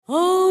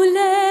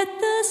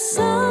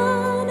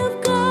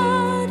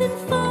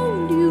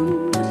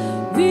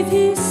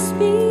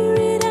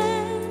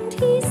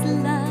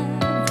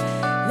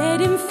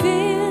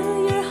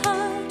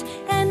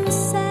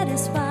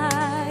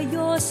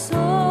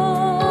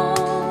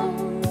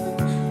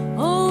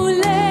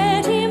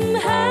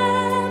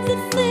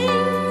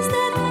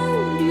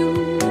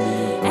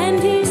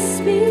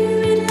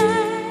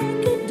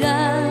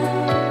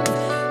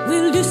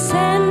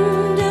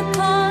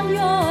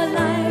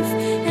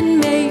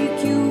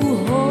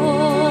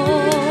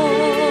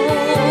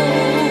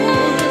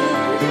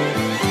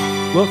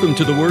Welcome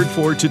to the Word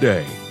for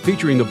Today,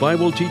 featuring the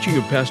Bible teaching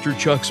of Pastor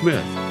Chuck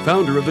Smith,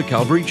 founder of the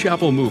Calvary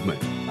Chapel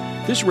Movement.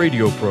 This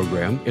radio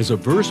program is a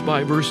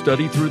verse-by-verse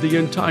study through the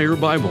entire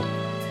Bible.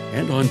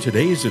 And on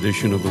today's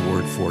edition of the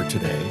Word for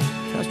Today,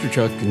 Pastor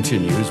Chuck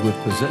continues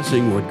with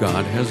possessing what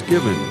God has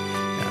given,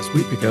 as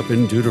we pick up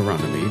in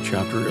Deuteronomy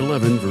chapter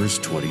 11, verse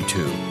 22.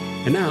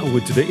 And now,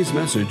 with today's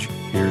message,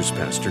 here's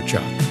Pastor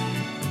Chuck.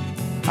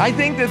 I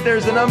think that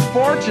there's an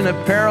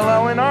unfortunate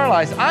parallel in our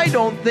lives. I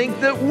don't think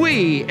that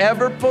we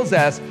ever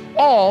possess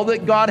all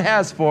that God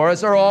has for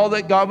us or all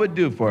that God would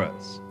do for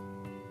us.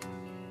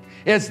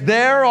 It's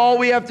there. All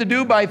we have to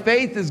do by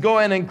faith is go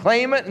in and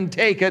claim it and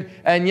take it,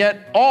 and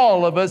yet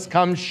all of us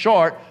come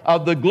short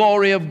of the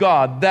glory of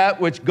God,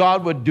 that which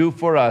God would do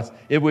for us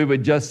if we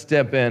would just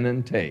step in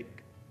and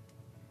take.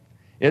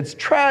 It's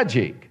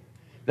tragic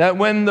that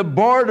when the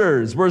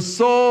borders were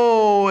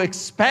so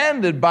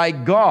expanded by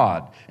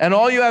God, and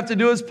all you have to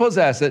do is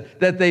possess it,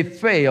 that they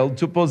failed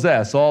to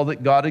possess all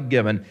that God had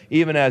given,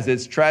 even as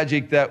it's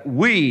tragic that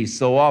we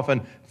so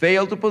often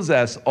fail to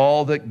possess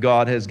all that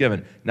God has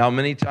given. Now,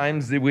 many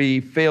times we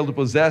fail to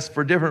possess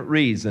for different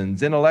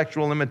reasons: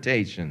 intellectual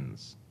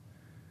limitations,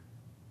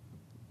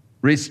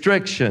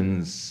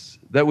 restrictions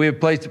that we have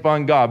placed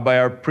upon God by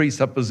our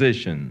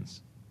presuppositions.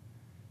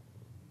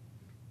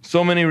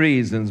 So many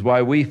reasons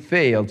why we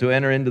fail to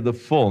enter into the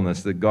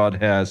fullness that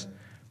God has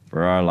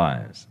for our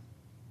lives.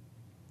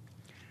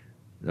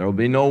 There will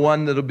be no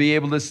one that will be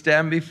able to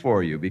stand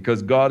before you,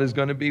 because God is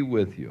going to be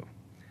with you.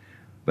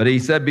 But he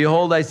said,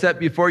 "Behold, I set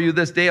before you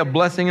this day a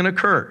blessing and a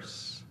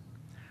curse.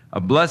 A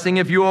blessing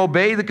if you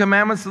obey the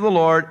commandments of the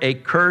Lord, a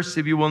curse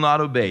if you will not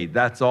obey."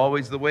 That's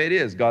always the way it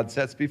is. God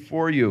sets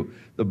before you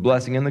the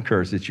blessing and the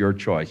curse. It's your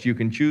choice. You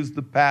can choose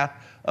the path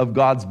of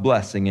God's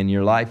blessing in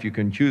your life. You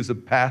can choose a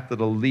path that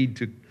will lead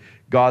to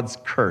God's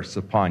curse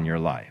upon your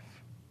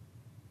life.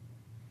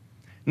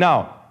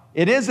 Now,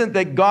 it isn't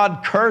that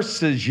God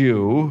curses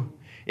you.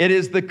 It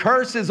is the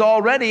curse is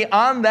already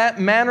on that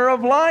manner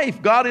of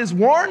life. God is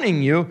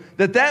warning you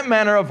that that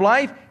manner of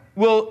life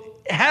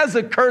has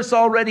a curse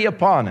already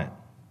upon it.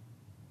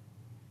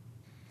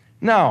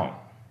 Now,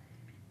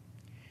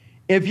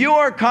 if you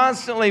are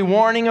constantly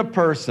warning a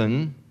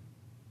person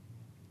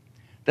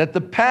that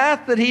the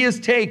path that he is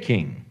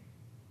taking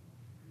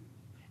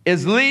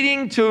is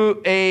leading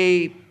to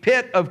a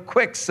pit of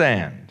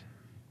quicksand,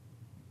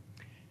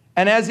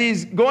 and as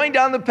he's going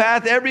down the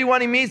path,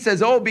 everyone he meets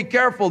says, "Oh, be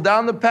careful,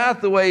 down the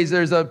pathways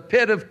there's a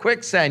pit of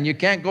quicksand, you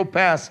can't go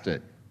past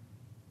it."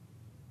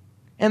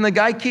 And the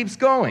guy keeps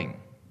going.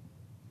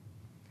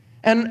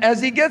 And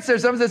as he gets there,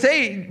 someone says,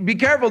 "Hey, be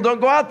careful,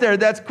 don't go out there,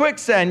 that's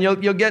quicksand, you'll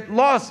get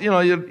lost,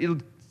 it'll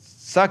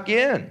suck you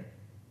in."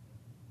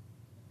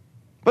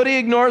 But he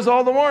ignores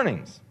all the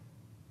warnings.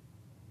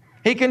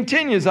 He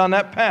continues on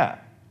that path.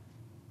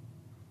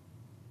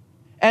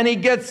 And he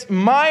gets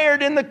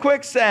mired in the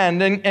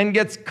quicksand and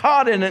gets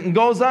caught in it and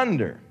goes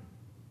under.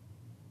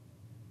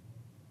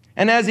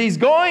 And as he's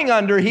going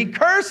under, he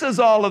curses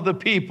all of the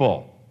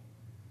people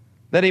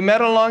that he met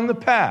along the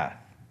path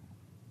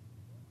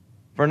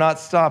for not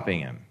stopping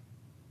him.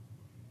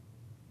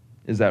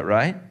 Is that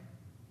right?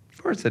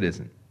 Of course it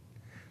isn't.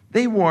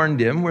 They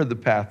warned him where the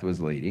path was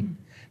leading.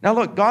 Now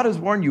look, God has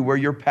warned you where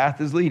your path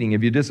is leading.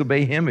 If you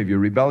disobey him, if you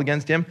rebel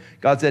against him,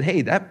 God said,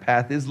 "Hey, that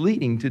path is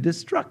leading to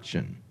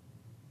destruction."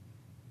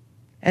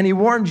 And he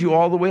warns you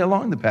all the way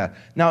along the path.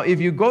 Now,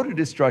 if you go to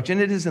destruction,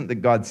 it isn't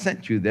that God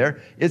sent you there.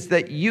 It's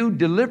that you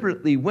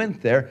deliberately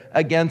went there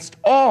against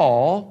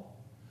all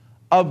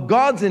of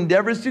God's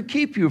endeavors to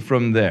keep you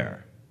from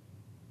there.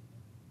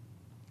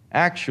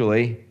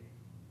 Actually,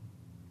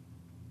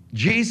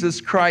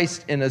 Jesus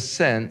Christ, in a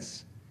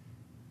sense,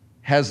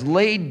 has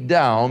laid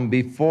down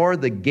before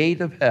the gate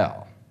of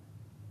hell.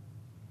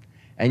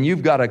 And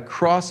you've got to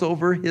cross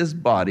over his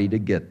body to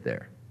get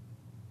there.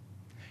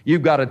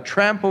 You've got to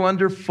trample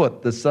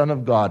underfoot the Son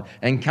of God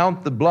and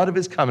count the blood of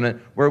his covenant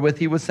wherewith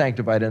he was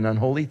sanctified, an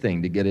unholy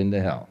thing, to get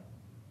into hell.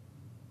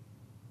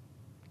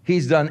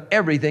 He's done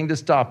everything to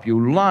stop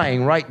you,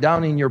 lying right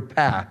down in your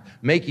path,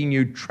 making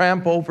you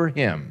tramp over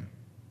him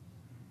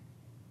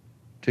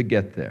to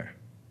get there.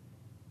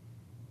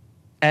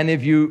 And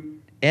if you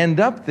end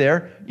up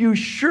there, you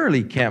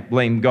surely can't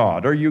blame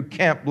God or you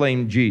can't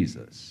blame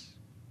Jesus.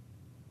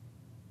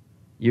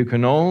 You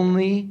can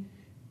only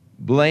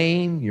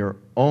blame your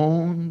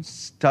own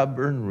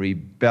stubborn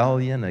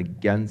rebellion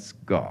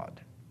against God.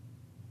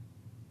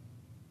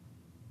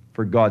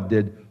 For God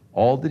did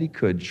all that he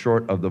could,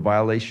 short of the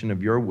violation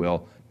of your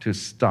will, to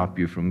stop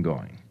you from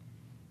going.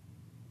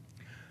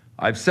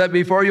 "I've set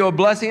before you a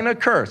blessing and a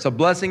curse. A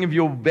blessing if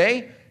you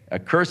obey, a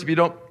curse if you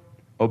don't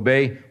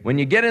obey. When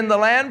you get in the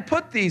land,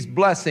 put these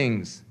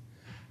blessings.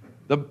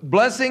 The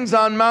blessings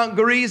on Mount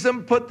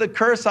Gerizim, put the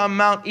curse on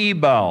Mount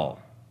Ebal.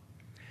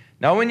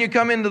 Now when you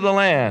come into the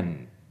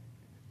land,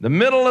 the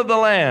middle of the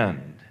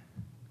land,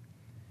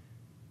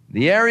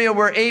 the area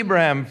where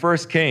Abraham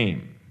first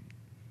came,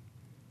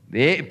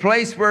 the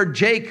place where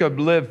Jacob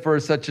lived for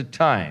such a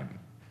time,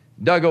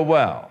 dug a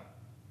well.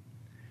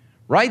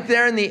 Right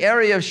there in the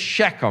area of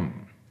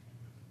Shechem,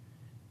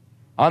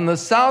 On the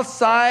south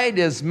side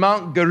is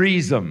Mount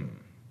Gerizim.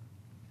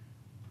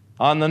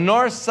 On the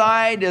north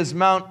side is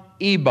Mount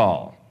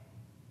Ebal.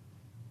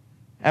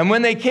 And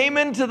when they came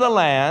into the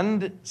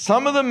land,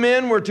 some of the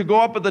men were to go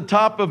up at the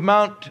top of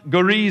Mount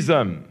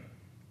Gerizim,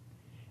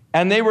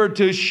 and they were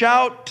to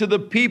shout to the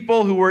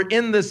people who were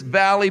in this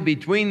valley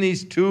between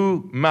these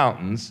two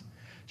mountains,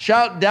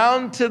 shout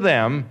down to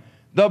them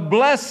the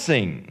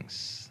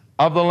blessings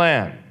of the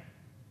land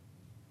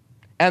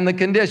and the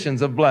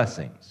conditions of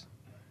blessings.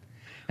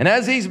 And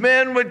as these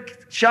men would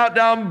shout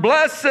down,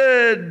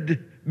 "Blessed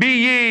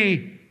be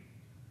ye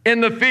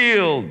in the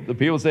field," the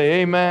people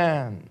say,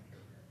 "Amen."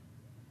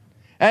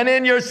 "And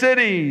in your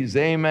cities,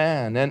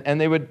 amen."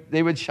 And they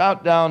would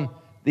shout down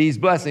these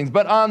blessings.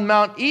 But on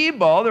Mount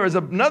Ebal, there was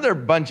another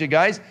bunch of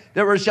guys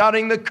that were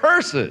shouting the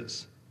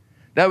curses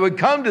that would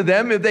come to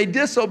them if they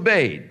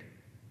disobeyed.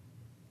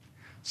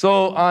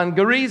 So on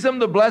Gerizim,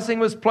 the blessing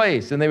was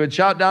placed, and they would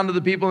shout down to the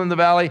people in the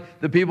valley.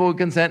 The people would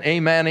consent,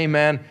 "Amen,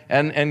 amen."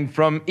 And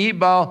from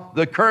Ebal,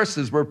 the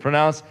curses were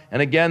pronounced,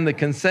 and again, the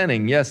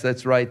consenting, "Yes,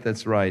 that's right,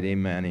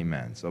 amen,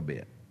 amen, so be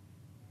it."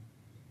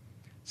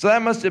 So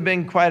that must have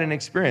been quite an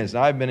experience.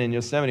 Now, I've been in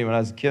Yosemite when I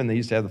was a kid, and they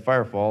used to have the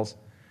fire falls.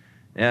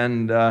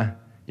 And,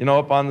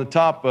 up on the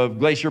top of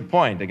Glacier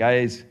Point, the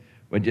guys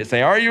would just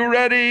say, "Are you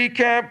ready,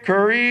 Camp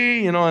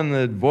Curry?" And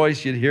the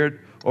voice, you'd hear it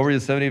over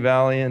Yosemite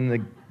Valley, and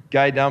the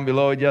guy down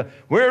below would yell,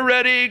 "We're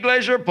ready,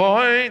 Glacier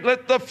Point,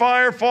 let the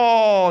fire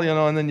fall."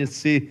 And then you'd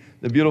see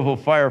the beautiful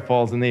fire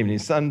falls in the evening.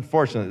 It's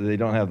unfortunate that they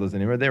don't have those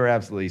anymore. They were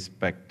absolutely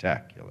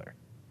spectacular.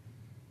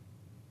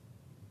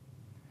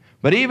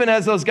 But even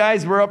as those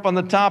guys were up on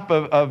the top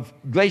of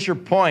Glacier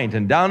Point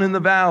and down in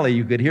the valley,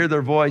 you could hear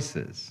their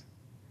voices.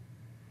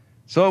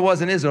 So it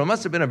was in Israel. It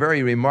must have been a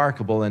very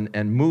remarkable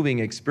and moving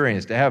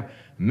experience to have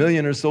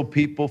 1,000,000 or so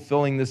people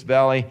filling this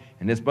valley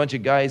and this bunch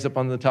of guys up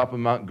on the top of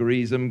Mount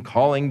Gerizim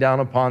calling down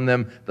upon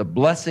them the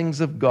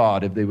blessings of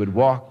God if they would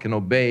walk and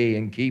obey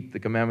and keep the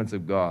commandments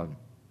of God,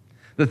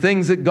 the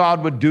things that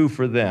God would do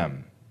for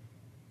them.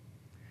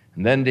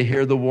 And then to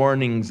hear the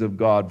warnings of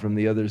God from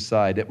the other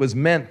side. It was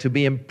meant to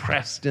be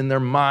impressed in their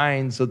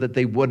minds so that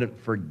they wouldn't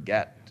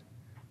forget.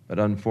 But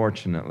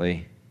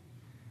unfortunately,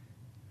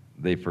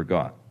 they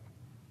forgot.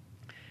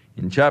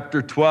 In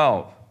chapter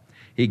 12,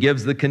 he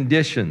gives the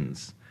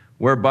conditions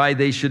whereby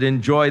they should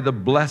enjoy the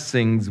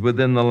blessings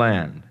within the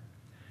land.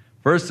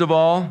 First of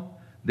all,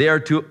 they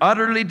are to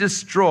utterly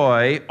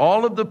destroy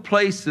all of the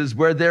places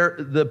where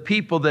the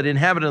people that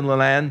inhabited the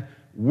land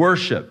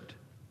worshiped.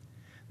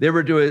 They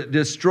were to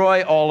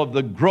destroy all of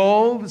the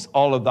groves,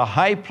 all of the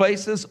high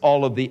places,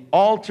 all of the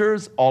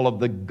altars, all of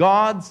the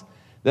gods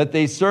that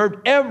they served.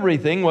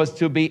 Everything was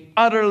to be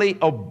utterly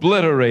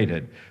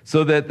obliterated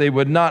so that they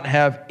would not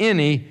have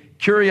any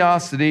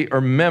curiosity or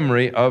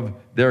memory of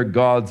their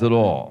gods at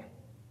all.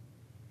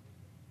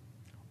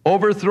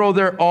 Overthrow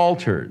their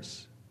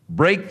altars,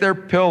 break their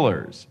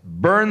pillars,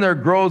 burn their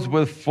groves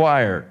with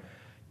fire,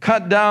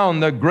 cut down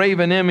the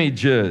graven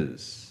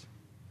images,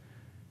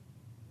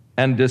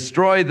 and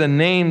destroy the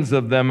names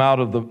of them out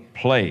of the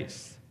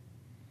place.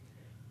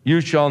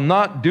 You shall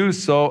not do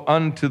so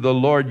unto the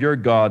Lord your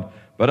God,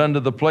 but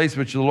unto the place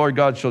which the Lord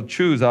God shall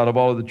choose out of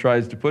all of the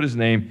tribes to put his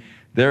name.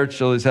 There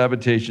shall his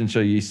habitation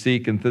shall ye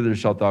seek, and thither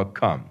shalt thou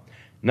come.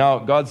 Now,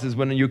 God says,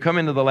 when you come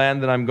into the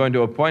land, then I'm going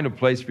to appoint a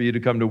place for you to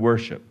come to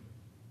worship.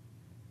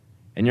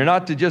 And you're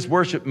not to just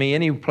worship me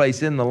any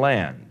place in the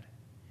land.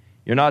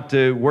 You're not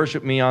to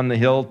worship me on the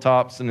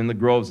hilltops and in the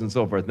groves and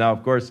so forth. Now,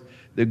 of course,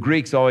 the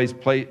Greeks always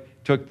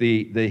took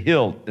the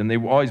hill, and they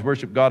always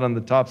worshiped God on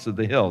the tops of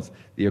the hills,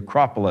 the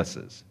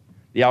acropolises,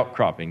 the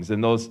outcroppings,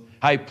 and those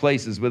high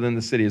places within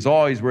the city is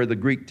always where the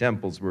Greek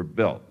temples were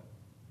built.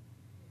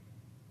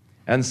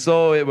 And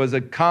so it was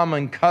a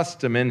common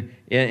custom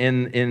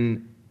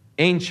in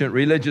ancient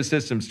religious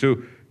systems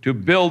to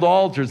build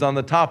altars on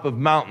the top of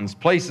mountains,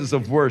 places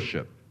of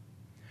worship,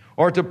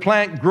 or to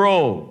plant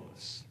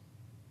groves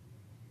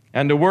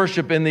and to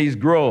worship in these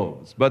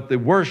groves. But the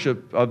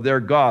worship of their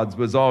gods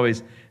was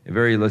always a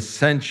very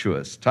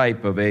licentious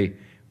type of a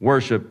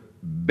worship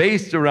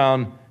based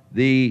around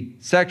the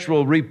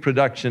sexual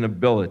reproduction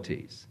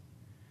abilities.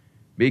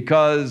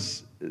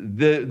 Because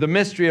the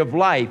mystery of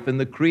life and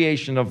the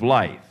creation of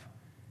life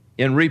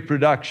in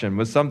reproduction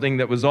was something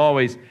that was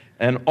always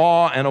an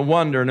awe and a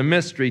wonder and a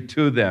mystery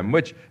to them,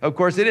 which, of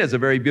course, it is a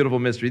very beautiful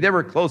mystery. They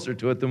were closer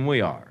to it than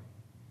we are.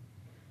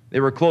 They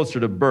were closer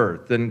to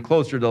birth and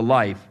closer to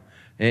life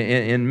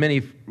in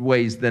many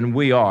ways than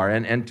we are.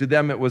 And to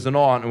them it was an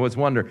awe and it was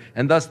wonder.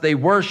 And thus they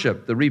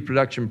worshiped the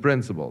reproduction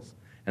principles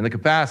and the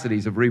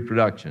capacities of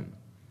reproduction.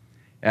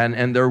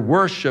 And their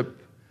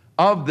worship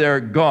of their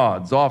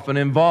gods often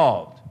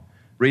involved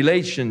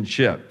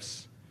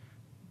relationships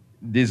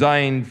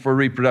designed for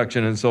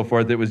reproduction and so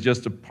forth. It was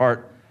just a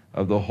part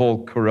of the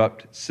whole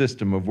corrupt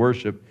system of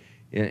worship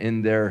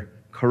in their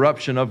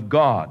corruption of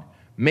God,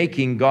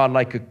 making God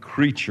like a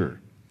creature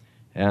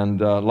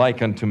and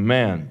like unto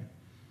man.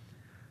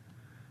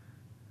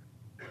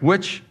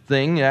 which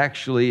thing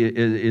actually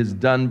is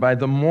done by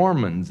the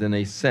Mormons in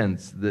a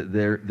sense.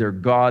 Their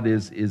God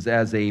is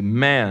as a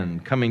man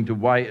coming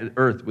to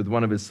earth with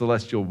one of his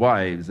celestial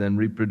wives and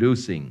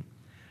reproducing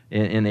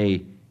in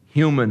a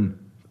human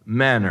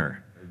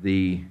manner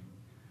the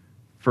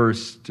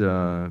first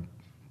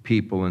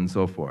people and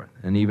so forth.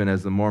 And even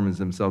as the Mormons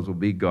themselves will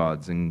be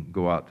gods and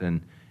go out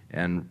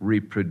and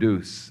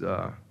reproduce,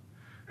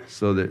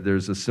 so that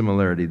there's a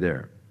similarity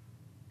there.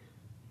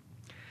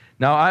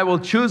 Now I will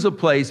choose a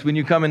place when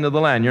you come into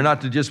the land. You're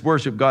not to just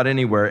worship God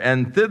anywhere.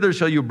 And thither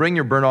shall you bring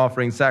your burnt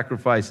offerings,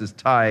 sacrifices,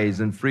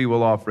 tithes, and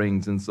freewill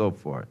offerings, and so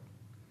forth.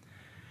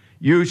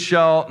 You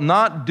shall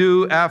not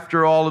do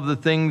after all of the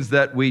things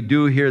that we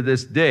do here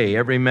this day,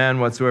 every man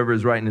whatsoever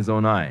is right in his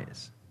own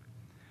eyes.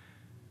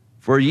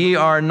 For ye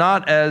are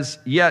not as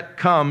yet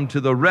come to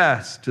the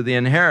rest, to the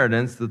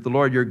inheritance that the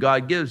Lord your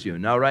God gives you.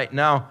 Now, right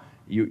now,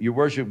 you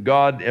worship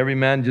God. Every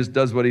man just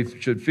does what he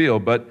should feel,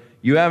 but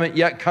you haven't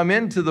yet come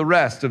into the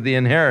rest of the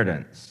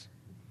inheritance.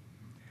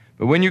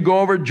 But when you go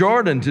over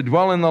Jordan to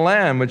dwell in the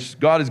land which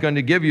God is going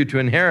to give you to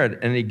inherit,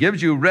 and he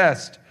gives you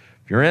rest,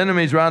 if your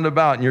enemies round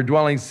about and you're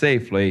dwelling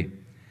safely,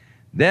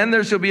 then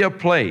there shall be a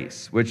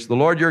place which the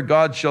Lord your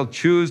God shall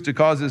choose to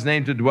cause his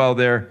name to dwell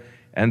there,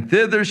 and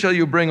thither shall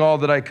you bring all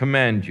that I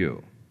command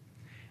you.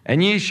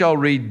 And ye shall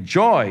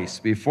rejoice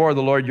before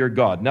the Lord your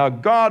God. Now,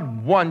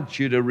 God wants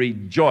you to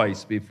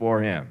rejoice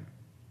before him.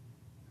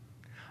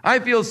 I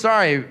feel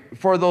sorry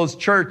for those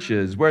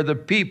churches where the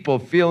people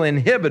feel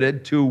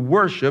inhibited to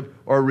worship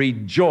or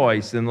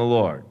rejoice in the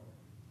Lord,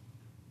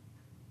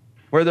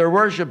 where their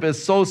worship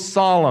is so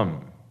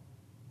solemn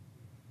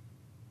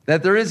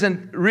that there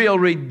isn't real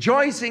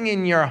rejoicing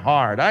in your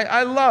heart.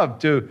 I love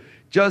to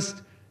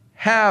just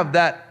have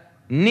that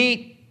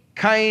neat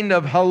kind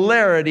of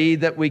hilarity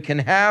that we can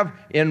have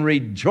in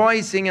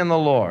rejoicing in the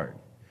Lord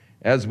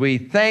as we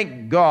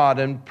thank God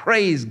and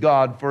praise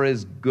God for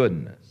his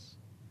goodness.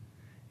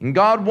 And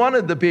God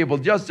wanted the people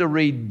just to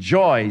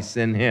rejoice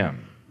in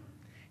him.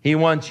 He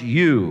wants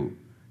you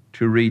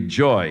to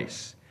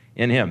rejoice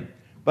in him.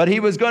 But he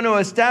was going to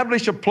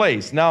establish a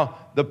place. Now,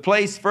 the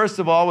place, first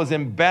of all, was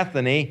in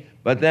Bethany,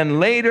 but then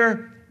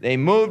later they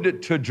moved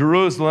it to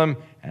Jerusalem,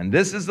 and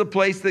this is the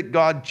place that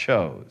God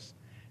chose.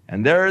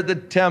 And there the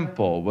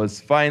temple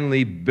was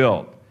finally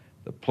built,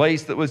 the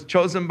place that was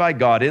chosen by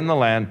God in the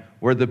land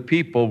where the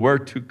people were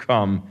to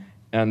come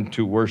and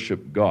to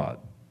worship God.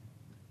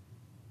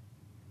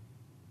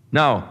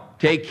 Now,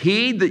 take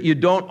heed that you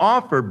don't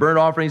offer burnt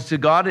offerings to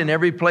God in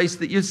every place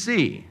that you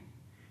see.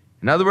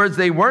 In other words,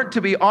 they weren't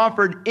to be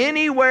offered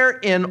anywhere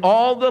in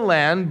all the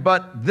land,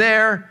 but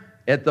there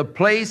at the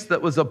place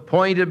that was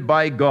appointed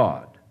by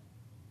God.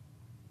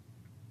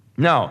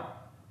 Now,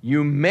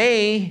 you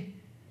may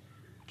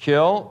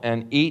kill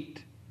and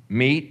eat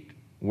meat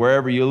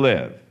wherever you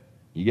live.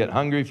 You get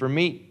hungry for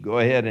meat, go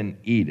ahead and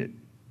eat it.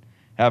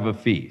 Have a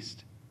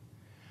feast.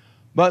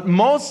 But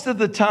most of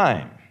the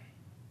time,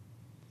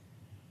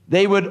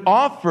 they would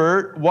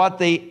offer what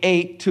they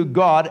ate to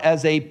God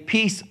as a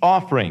peace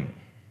offering.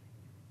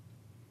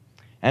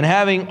 And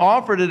having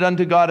offered it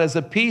unto God as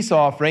a peace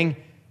offering,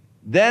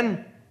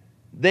 then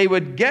they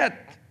would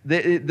get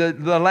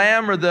the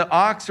lamb or the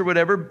ox or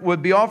whatever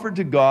would be offered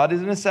to God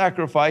as a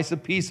sacrifice, a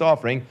peace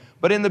offering.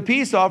 But in the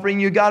peace offering,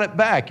 you got it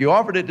back. You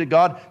offered it to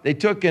God. They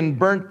took and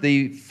burnt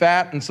the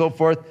fat and so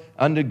forth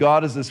unto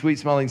God as a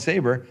sweet-smelling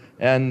savor,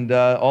 and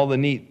all the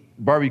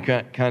neat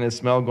barbecue kind of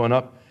smell going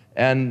up.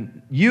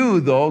 And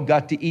you, though,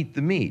 got to eat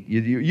the meat.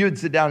 You'd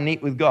sit down and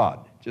eat with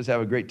God. Just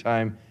have a great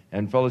time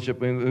and fellowship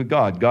with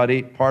God. God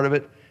ate part of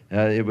it.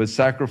 It was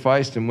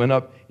sacrificed and went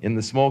up in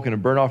the smoke and a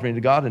burnt offering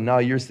to God, and now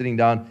you're sitting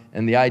down,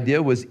 and the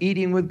idea was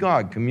eating with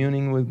God,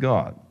 communing with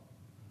God.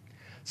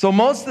 So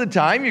most of the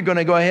time, you're going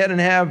to go ahead and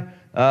have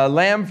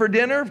lamb for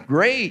dinner.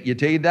 Great. You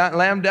take that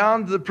lamb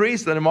down to the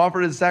priest, let him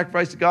offer it as a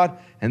sacrifice to God,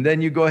 and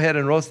then you go ahead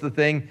and roast the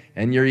thing,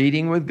 and you're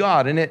eating with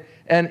God.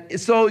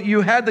 And so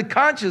you had the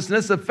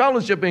consciousness of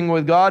fellowshipping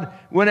with God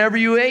whenever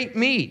you ate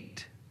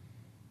meat.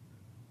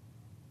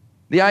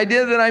 The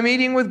idea that I'm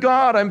eating with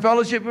God, I'm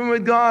fellowshipping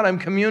with God, I'm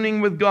communing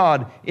with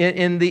God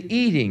in the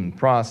eating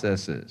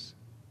processes.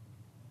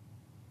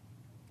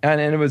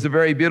 And it was a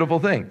very beautiful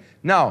thing.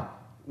 Now,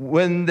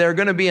 when they're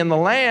going to be in the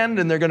land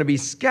and they're going to be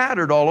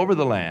scattered all over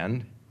the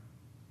land,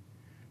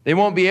 they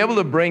won't be able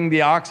to bring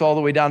the ox all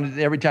the way down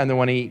every time they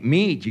want to eat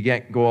meat. You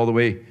can't go all the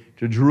way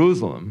to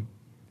Jerusalem.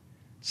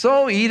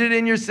 So eat it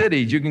in your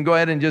cities. You can go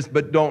ahead and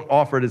but don't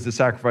offer it as a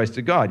sacrifice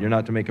to God. You're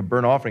not to make a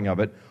burnt offering of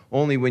it.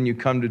 Only when you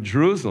come to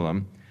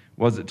Jerusalem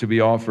was it to be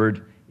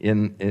offered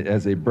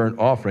as a burnt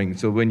offering.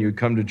 So when you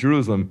come to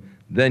Jerusalem,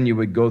 then you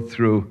would go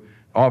through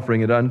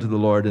offering it unto the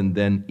Lord and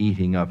then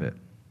eating of it.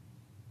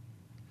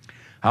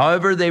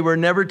 However, they were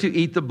never to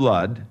eat the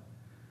blood,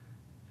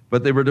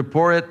 but they were to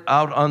pour it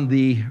out on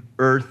the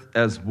earth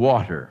as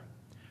water.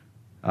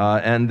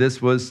 And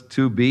this was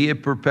to be a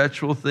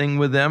perpetual thing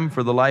with them,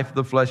 for the life of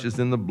the flesh is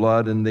in the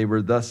blood, and they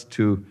were thus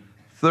to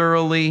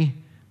thoroughly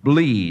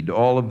bleed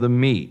all of the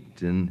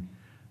meat and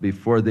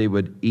before they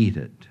would eat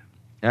it.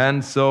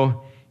 And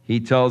so he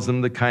tells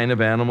them the kind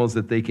of animals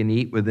that they can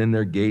eat within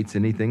their gates,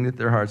 anything that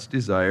their hearts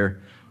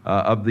desire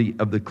of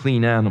the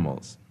clean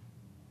animals.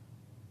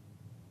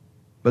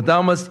 But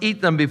thou must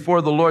eat them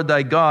before the Lord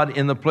thy God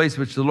in the place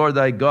which the Lord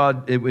thy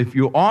God, if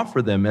you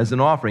offer them as an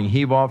offering,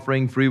 heave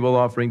offering, free will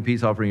offering,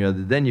 peace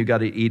offering, then you got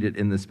to eat it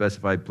in the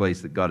specified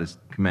place that God has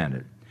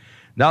commanded.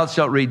 Thou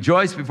shalt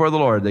rejoice before the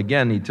Lord.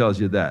 Again, he tells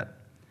you that.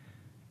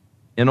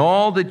 In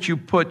all that you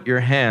put your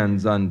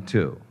hands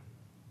unto.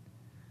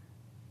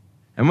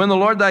 And when the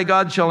Lord thy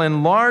God shall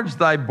enlarge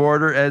thy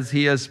border as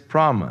he has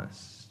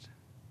promised,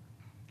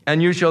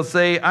 and you shall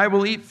say, I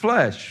will eat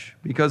flesh,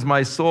 because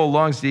my soul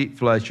longs to eat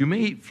flesh. You may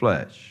eat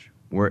flesh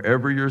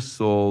wherever your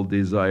soul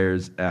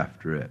desires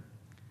after it.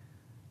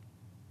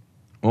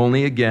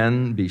 Only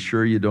again, be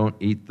sure you don't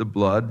eat the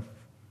blood,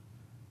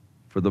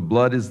 for the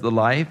blood is the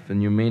life,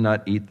 and you may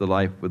not eat the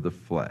life with the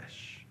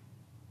flesh.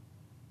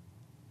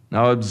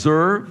 Now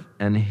observe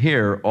and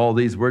hear all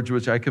these words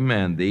which I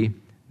command thee,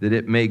 that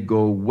it may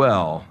go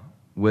well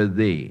with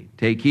thee.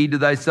 Take heed to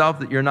thyself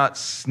that you're not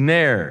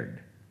snared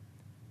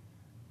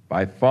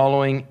by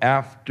following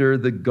after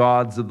the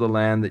gods of the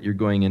land that you're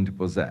going in to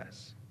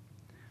possess.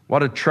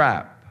 What a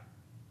trap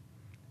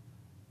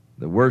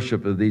the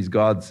worship of these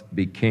gods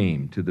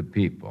became to the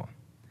people.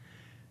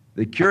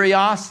 The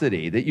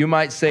curiosity that you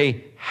might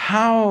say,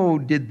 how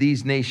did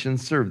these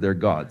nations serve their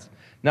gods?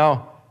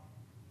 Now,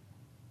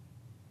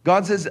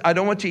 God says, I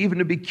don't want you even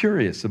to be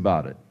curious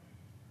about it.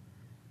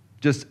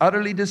 Just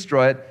utterly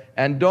destroy it,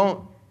 and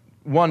don't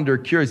wonder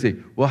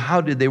curiously, well,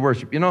 how did they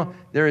worship? You know,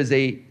 there is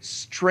a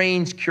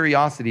strange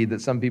curiosity that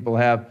some people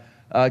have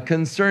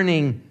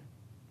concerning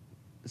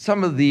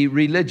some of the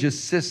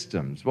religious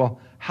systems. Well,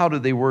 how do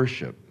they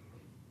worship?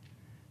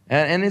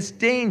 And it's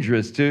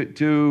dangerous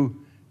to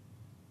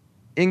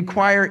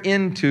inquire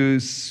into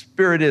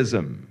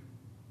spiritism,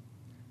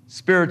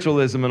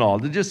 spiritualism and all,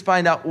 to just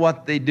find out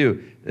what they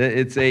do.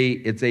 It's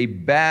a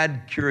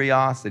bad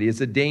curiosity.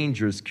 It's a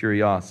dangerous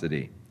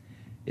curiosity.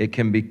 It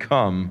can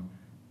become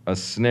a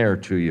snare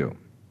to you.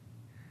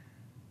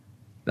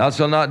 Thou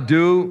shalt not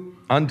do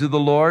unto the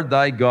Lord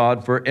thy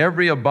God, for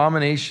every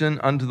abomination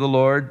unto the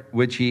Lord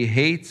which he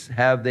hates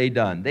have they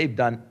done. They've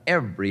done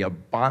every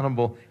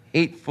abominable,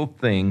 hateful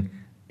thing,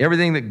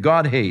 everything that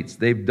God hates,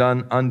 they've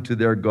done unto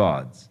their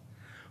gods.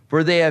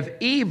 For they have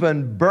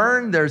even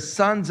burned their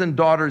sons and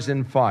daughters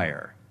in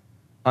fire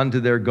unto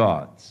their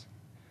gods.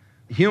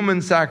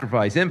 Human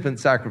sacrifice, infant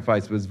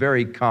sacrifice was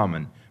very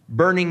common.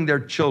 Burning their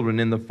children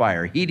in the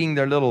fire, heating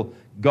their little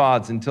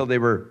gods until they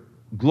were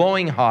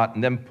glowing hot,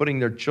 and then putting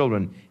their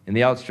children in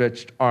the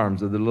outstretched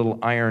arms of the little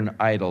iron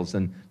idols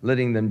and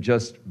letting them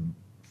just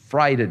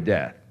fry to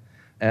death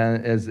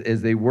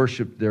as they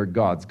worshiped their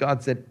gods.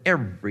 God said,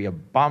 every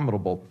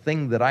abominable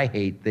thing that I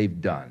hate,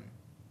 they've done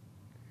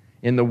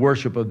in the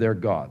worship of their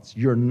gods.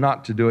 You're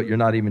not to do it. You're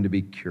not even to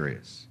be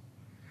curious.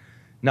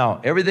 Now,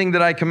 everything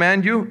that I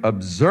command you,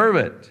 observe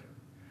it.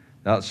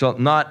 Thou shalt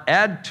not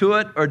add to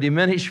it or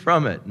diminish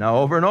from it. Now,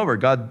 over and over,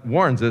 God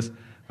warns us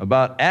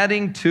about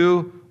adding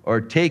to or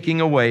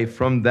taking away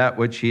from that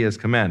which he has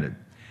commanded.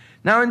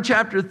 Now, in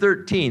chapter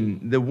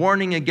 13, the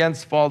warning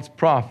against false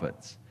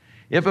prophets.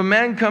 If a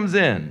man comes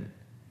in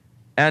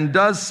and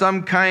does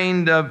some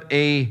kind of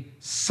a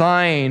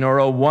sign or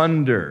a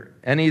wonder,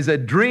 and he's a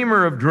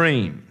dreamer of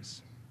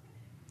dreams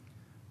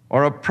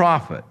or a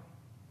prophet,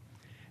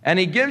 and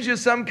he gives you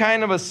some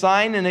kind of a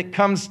sign and it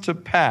comes to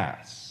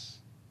pass,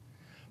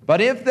 but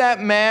if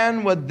that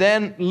man would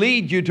then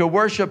lead you to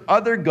worship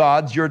other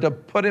gods, you're to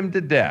put him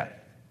to death,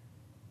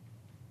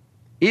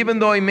 even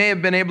though he may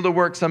have been able to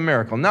work some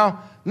miracle.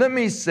 Now, let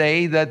me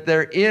say that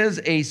there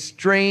is a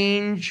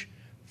strange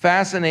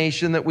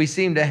fascination that we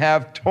seem to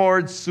have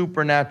towards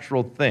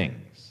supernatural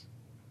things.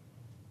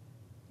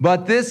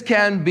 But this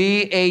can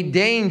be a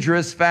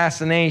dangerous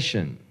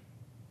fascination,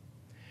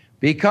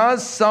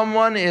 because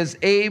someone is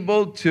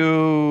able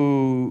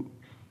to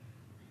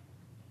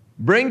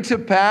bring to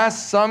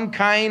pass some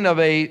kind of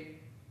a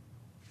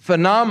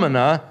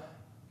phenomena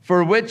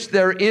for which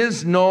there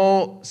is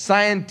no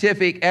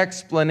scientific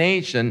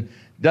explanation,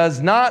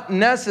 does not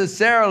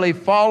necessarily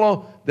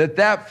follow that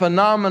that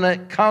phenomena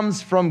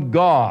comes from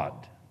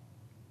God.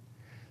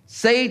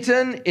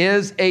 Satan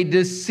is a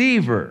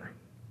deceiver,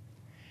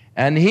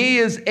 and he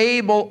is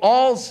able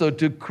also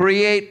to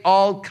create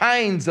all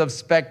kinds of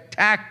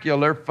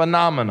spectacular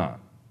phenomena.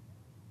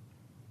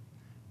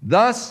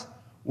 Thus,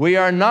 we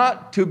are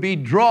not to be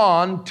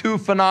drawn to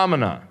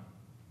phenomena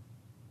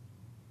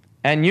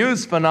and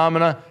use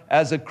phenomena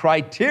as a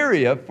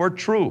criteria for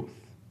truth.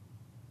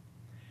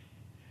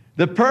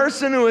 The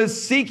person who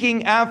is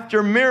seeking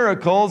after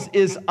miracles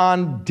is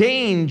on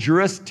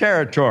dangerous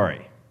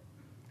territory.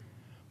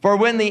 For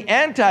when the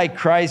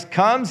Antichrist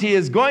comes, he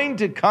is going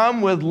to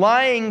come with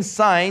lying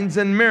signs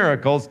and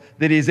miracles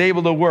that he's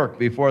able to work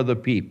before the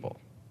people.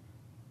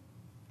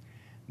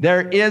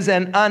 There is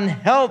an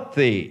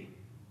unhealthy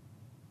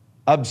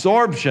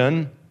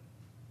absorption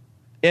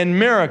in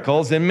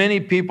miracles in many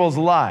people's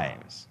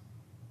lives.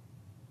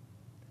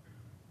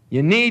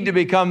 You need to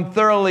become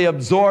thoroughly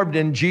absorbed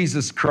in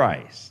Jesus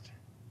Christ.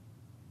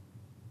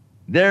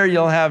 there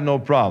you'll have no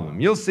problem.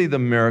 You'll see the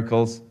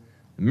miracles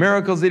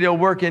that He'll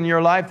work in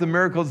your life, the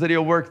miracles that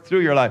He'll work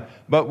through your life.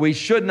 But we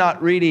should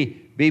not really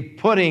be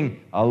putting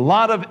a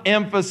lot of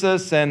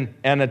emphasis and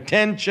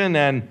attention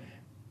and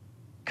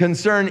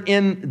concern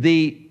in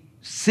the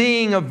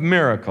seeing of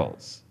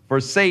miracles, for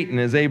Satan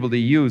is able to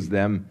use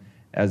them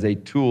as a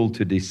tool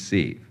to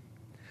deceive.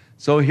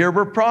 So here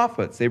were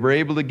prophets. They were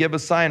able to give a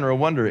sign or a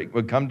wonder. It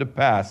would come to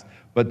pass,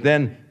 but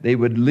then they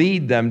would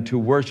lead them to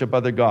worship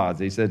other gods.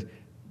 He said,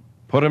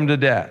 put them to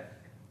death.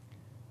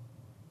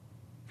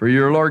 For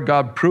your Lord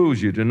God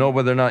proves you to know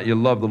whether or not you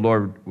love the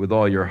Lord with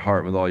all your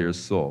heart, with all your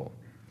soul.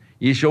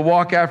 Ye shall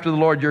walk after the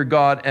Lord your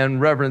God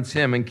and reverence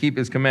Him and keep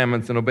His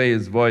commandments and obey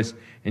His voice,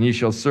 and ye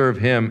shall serve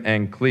Him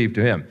and cleave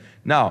to Him.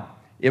 Now,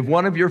 if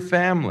one of your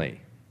family,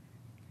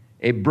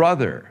 a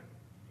brother,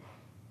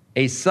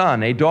 a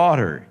son, a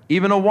daughter,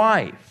 even a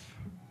wife,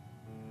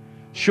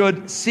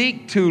 should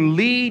seek to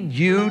lead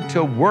you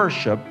to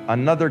worship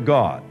another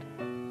god,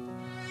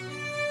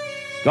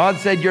 God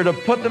said you're to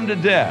put them to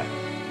death,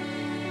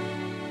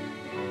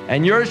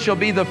 and yours shall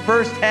be the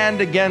first hand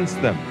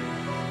against them.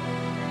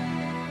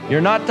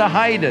 You're not to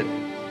hide it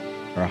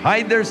or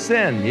hide their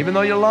sin, even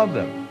though you love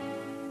them.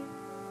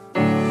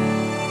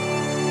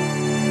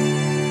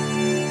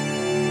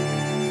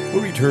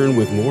 We'll return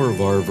with more of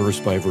our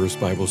verse-by-verse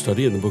Bible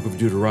study in the book of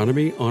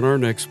Deuteronomy on our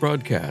next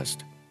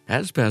broadcast,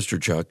 as Pastor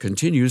Chuck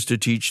continues to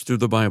teach through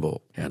the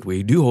Bible, and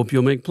we do hope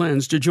you'll make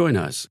plans to join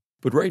us.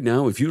 But right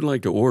now, if you'd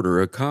like to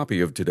order a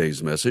copy of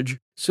today's message,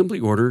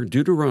 simply order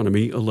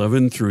Deuteronomy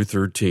 11 through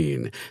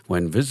 13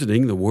 when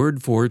visiting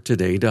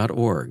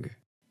thewordfortoday.org.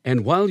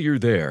 And while you're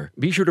there,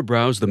 be sure to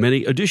browse the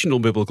many additional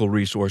biblical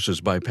resources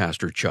by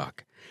Pastor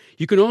Chuck.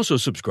 You can also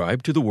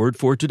subscribe to the Word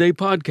for Today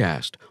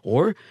podcast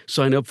or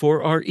sign up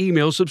for our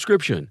email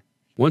subscription.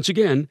 Once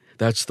again,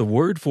 that's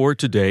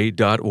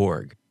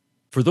thewordfortoday.org.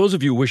 For those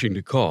of you wishing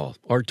to call,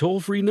 our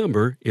toll-free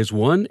number is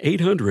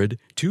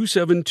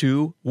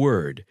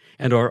 1-800-272-WORD,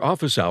 and our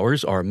office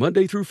hours are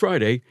Monday through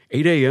Friday,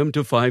 8 a.m.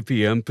 to 5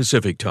 p.m.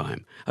 Pacific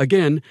Time.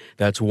 Again,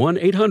 that's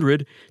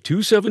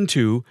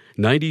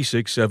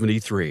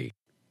 1-800-272-9673.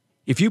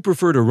 If you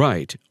prefer to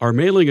write, our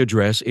mailing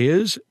address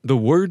is The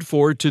Word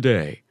for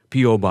Today,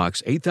 P.O.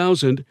 Box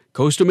 8000,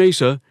 Costa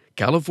Mesa,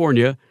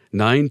 California,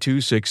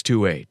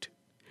 92628.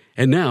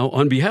 And now,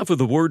 on behalf of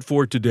The Word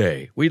for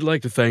Today, we'd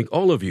like to thank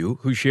all of you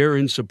who share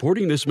in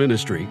supporting this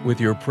ministry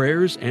with your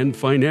prayers and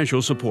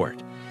financial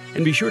support.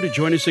 And be sure to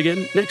join us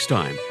again next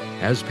time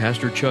as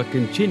Pastor Chuck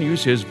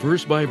continues his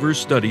verse-by-verse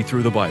study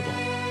through the Bible.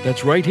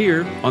 That's right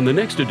here on the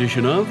next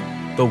edition of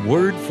The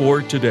Word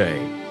for Today.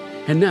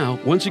 And now,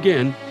 once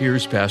again,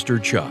 here's Pastor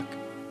Chuck.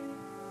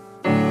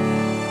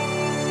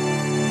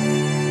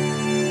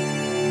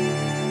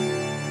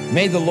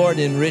 May the Lord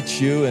enrich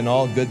you in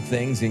all good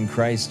things in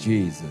Christ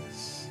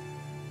Jesus.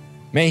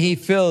 May He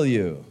fill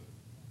you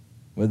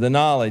with the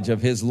knowledge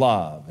of His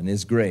love and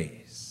His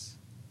grace.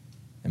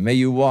 And may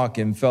you walk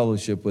in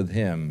fellowship with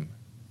Him.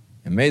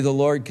 And may the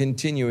Lord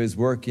continue His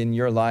work in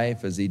your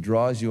life as He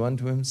draws you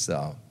unto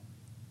Himself,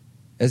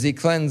 as He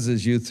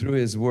cleanses you through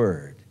His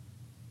Word,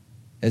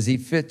 as He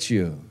fits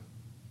you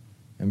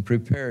and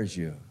prepares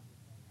you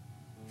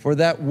for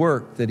that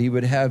work that He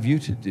would have you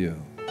to do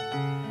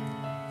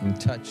in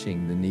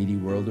touching the needy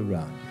world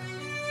around you.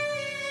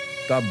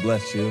 God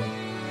bless you.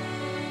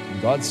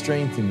 And God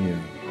strengthen you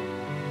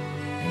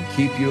and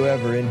keep you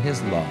ever in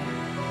His love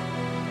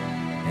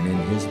and in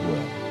His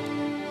will.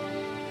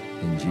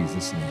 In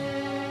Jesus' name.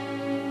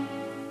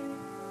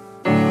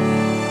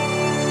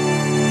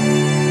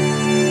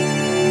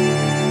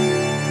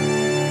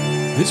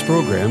 This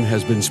program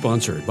has been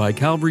sponsored by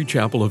Calvary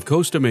Chapel of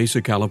Costa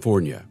Mesa,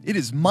 California. It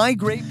is my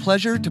great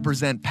pleasure to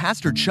present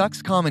Pastor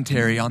Chuck's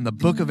commentary on the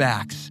book of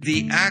Acts.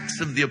 The Acts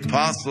of the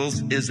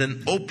Apostles is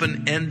an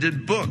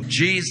open-ended book.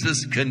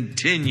 Jesus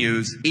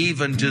continues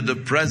even to the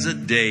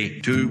present day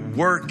to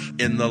work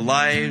in the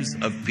lives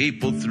of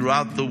people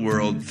throughout the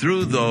world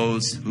through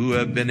those who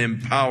have been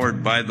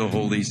empowered by the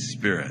Holy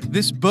Spirit.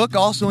 This book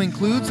also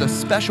includes a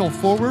special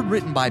foreword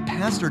written by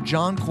Pastor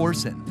John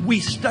Corson. We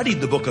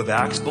studied the book of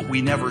Acts, but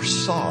we never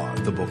saw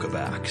the book of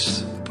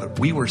Acts. But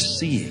we were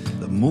seeing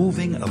the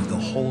moving of the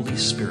Holy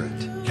Spirit.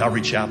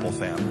 Calvary Chapel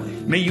family,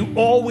 may you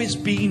always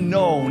be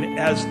known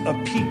as a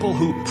people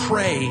who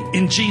pray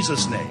in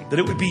Jesus' name. That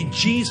it would be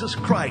Jesus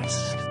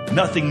Christ.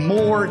 Nothing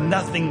more,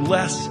 nothing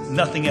less,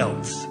 nothing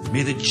else.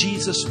 May the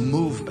Jesus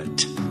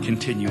movement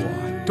continue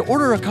on. To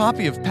order a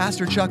copy of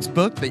Pastor Chuck's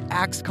book, The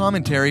Acts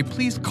Commentary,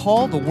 please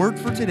call The Word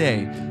for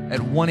Today at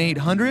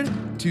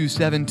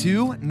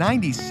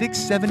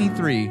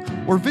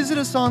 1-800-272-9673 or visit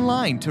us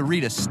online to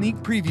read a sneak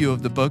preview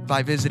of the book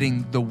by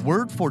visiting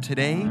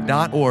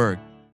thewordfortoday.org.